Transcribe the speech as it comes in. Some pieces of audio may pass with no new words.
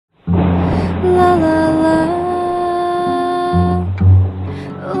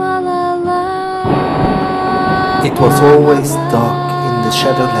It was always dark in the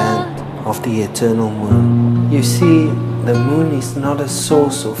shadowland of the eternal moon. You see, the moon is not a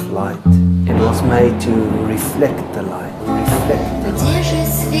source of light. It was made to reflect the light. Где же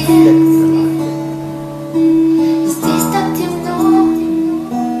свет? Здесь так темно,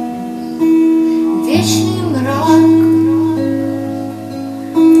 вечный мрак,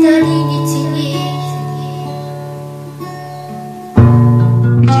 в долине теней.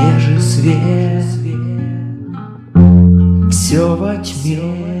 Где же свет? Все во тьме,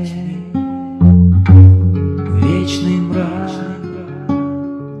 вечный мрак,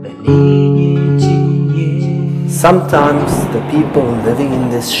 в долине теней. Sometimes the people living in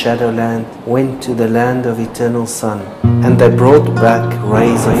this shadowland went to the land of eternal sun, and they brought back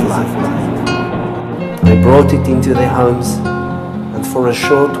rays of light. They brought it into their homes, and for a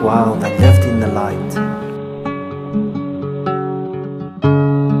short while they lived in the light.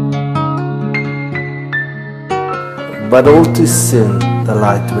 But all too soon the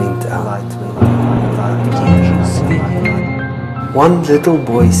light went out. One little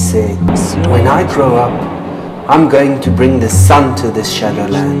boy said, "When I grow up, I'm going to bring the sun to this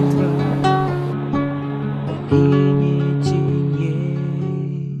shadowland."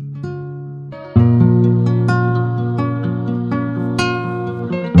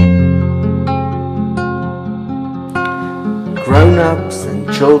 Grown-ups and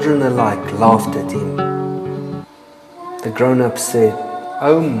children alike laughed at him. The grown-ups said,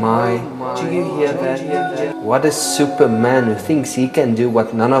 "Oh my, do you hear that? What a superman who thinks he can do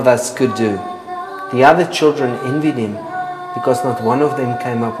what none of us could do." The other children envied him because not one of them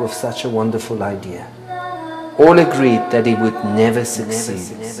came up with such a wonderful idea. All agreed that he would never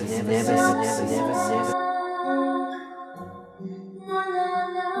succeed.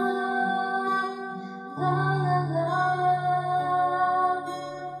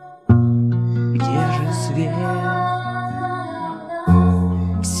 Где же свет?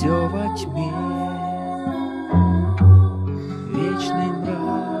 Все во тьме, вечный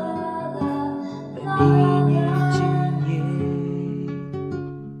мрак, долине теней.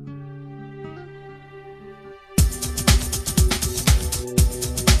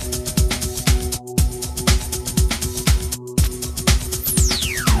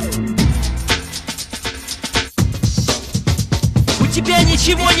 У тебя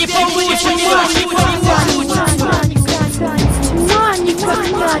ничего не получится!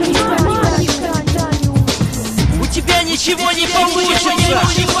 У тебя ничего не получится!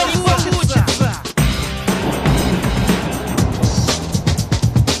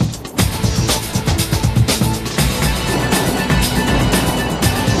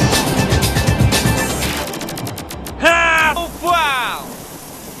 Ха! Упал!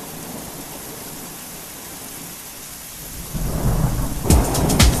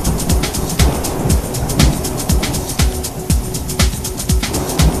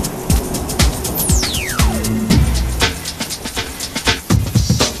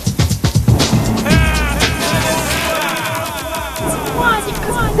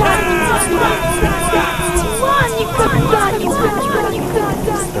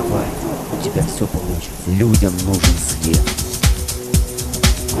 Давай, у тебя все получится. Людям нужен свет.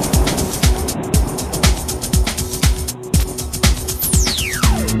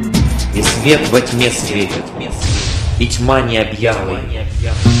 И свет во тьме светит, и тьма необъятная.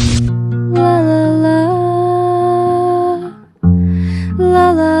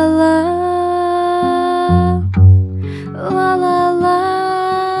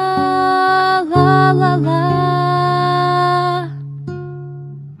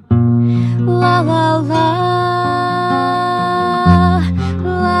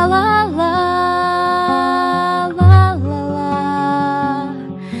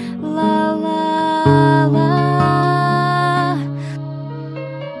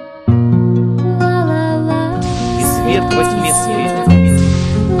 И свет во тьме светит,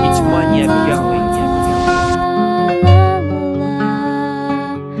 и тьма необъятная.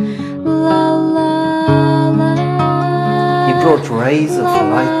 He brought rays of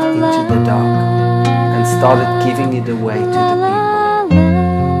light into the dark and started giving it away to the people.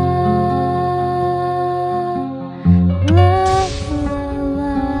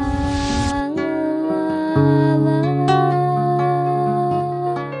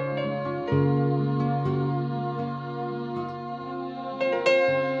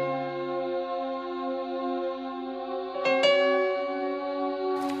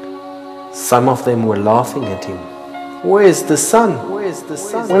 Some of them were laughing at him. "Where's the sun?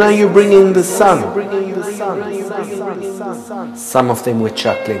 When are you bringing the sun?" Some of them were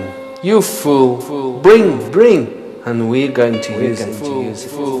chuckling. "You fool, bring." and we're going to use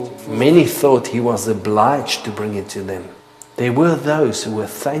it. Many thought he was obliged to bring it to them. There were those who were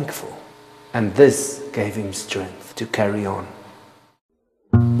thankful, and this gave him strength to carry on.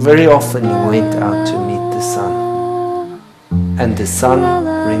 Very often he went out to meet the sun, and the sun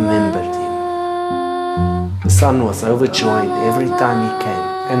remembered him. The sun was overjoyed every time he came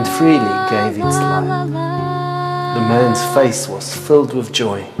and freely gave its light. The man's face was filled with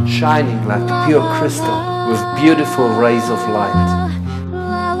joy, shining like pure crystal with beautiful rays of light.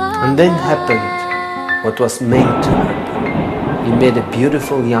 And then happened what was meant to happen. He met a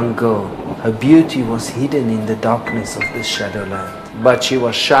beautiful young girl. Her beauty was hidden in the darkness of the Shadowland, but she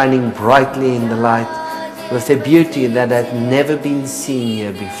was shining brightly in the light with a beauty that had never been seen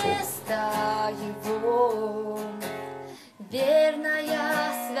here before.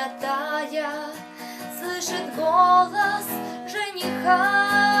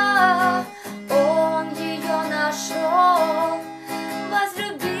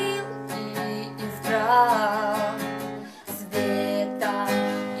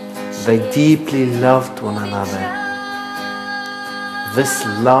 They deeply loved one another. This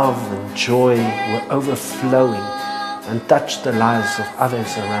love and joy were overflowing and touched the lives of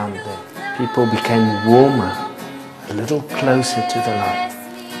others around them. People became warmer, a little closer to the light,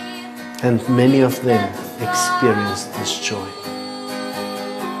 and many of them experienced this joy.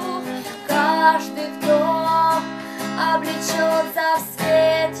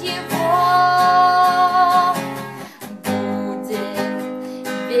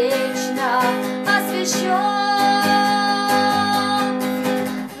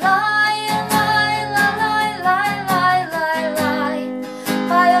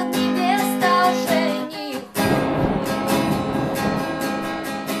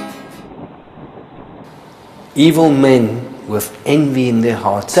 Evil men with envy in their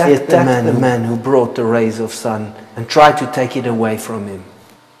hearts attacked the man who brought the rays of sun and tried to take it away from him.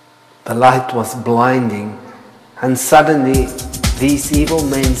 The light was blinding, and suddenly these evil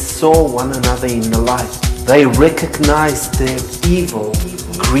men saw one another in the light. They recognized their evil,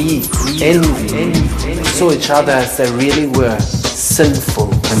 greed, envy. They saw each other as they really were,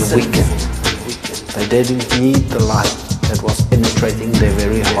 sinful and wicked. They didn't need the light that was penetrating their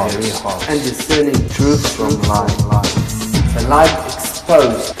very hearts and discerning truth from lie. The light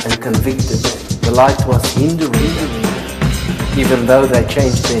exposed and convicted them. The light was hindering them. Even though they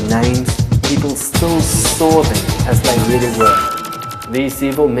changed their names, people still saw them as they really were. These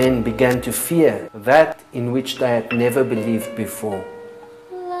evil men began to fear that in which they had never believed before,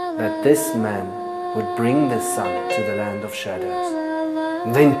 that this man would bring the sun to the land of shadows.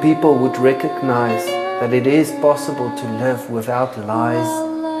 Then people would recognize that it is possible to live without lies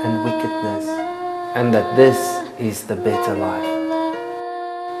and wickedness, and that this is the better life.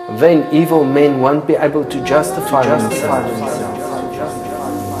 Then evil men won't be able to justify themselves.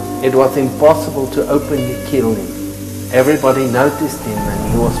 It was impossible to openly kill him. Everybody noticed him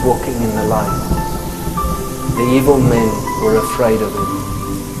and he was walking in the light. The evil men were afraid of him.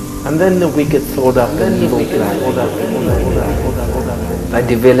 And then the wicked thought up an evil plan. They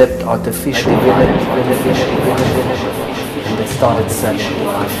developed artificial and they started selling it.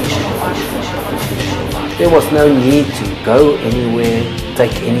 There was no need to go anywhere,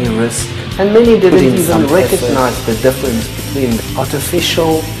 take any risk, and many didn't even recognize the difference between the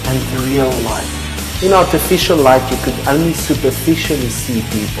artificial and the real light. In artificial light you could only superficially see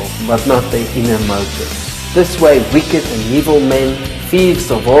people, but not their inner motives. This way wicked and evil men,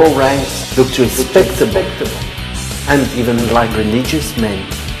 thieves of all ranks, looked respectable, and even like religious men.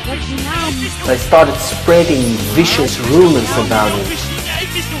 They started spreading vicious rumors about him.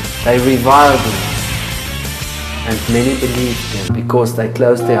 They reviled him, and many believed him because they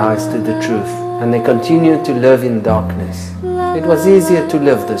closed their eyes to the truth, and they continued to live in darkness. It was easier to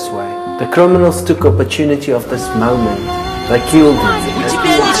live this way. The criminals took opportunity of this moment. They killed him.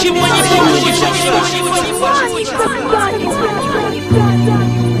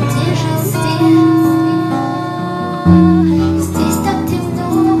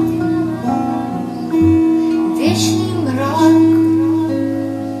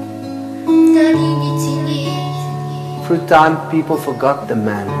 Through time, people forgot the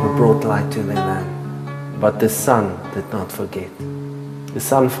man who brought light to their land. But the sun did not forget. The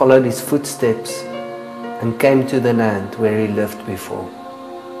sun followed his footsteps and came to the land where he lived before.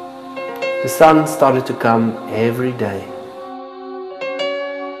 The sun started to come every day.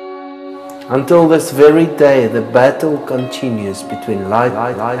 Until this very day, the battle continues between light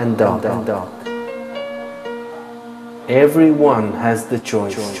and dark. Everyone has the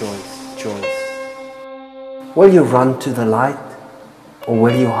choice. Will you run to the light, or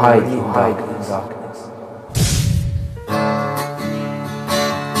will you hide in darkness?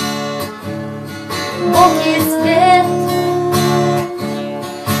 Бог есть свет,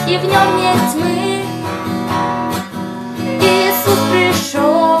 и в нем нет тьмы. Иисус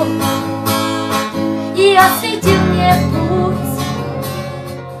пришел и осветил мне путь.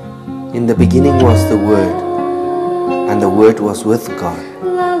 In the beginning was the Word, and the Word was with God,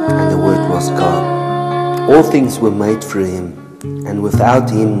 and the Word was God. All things were made through Him, and without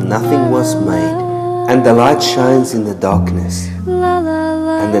Him nothing was made. And the light shines in the darkness,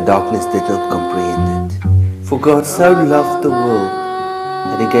 and the darkness did not comprehend it. For God so loved the world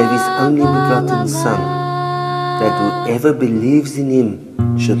that He gave His only begotten Son, that whoever believes in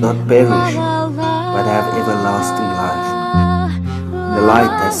Him should not perish, but have everlasting life. The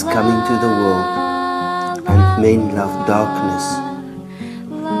light has come into the world, and men love darkness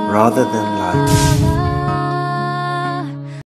rather than light,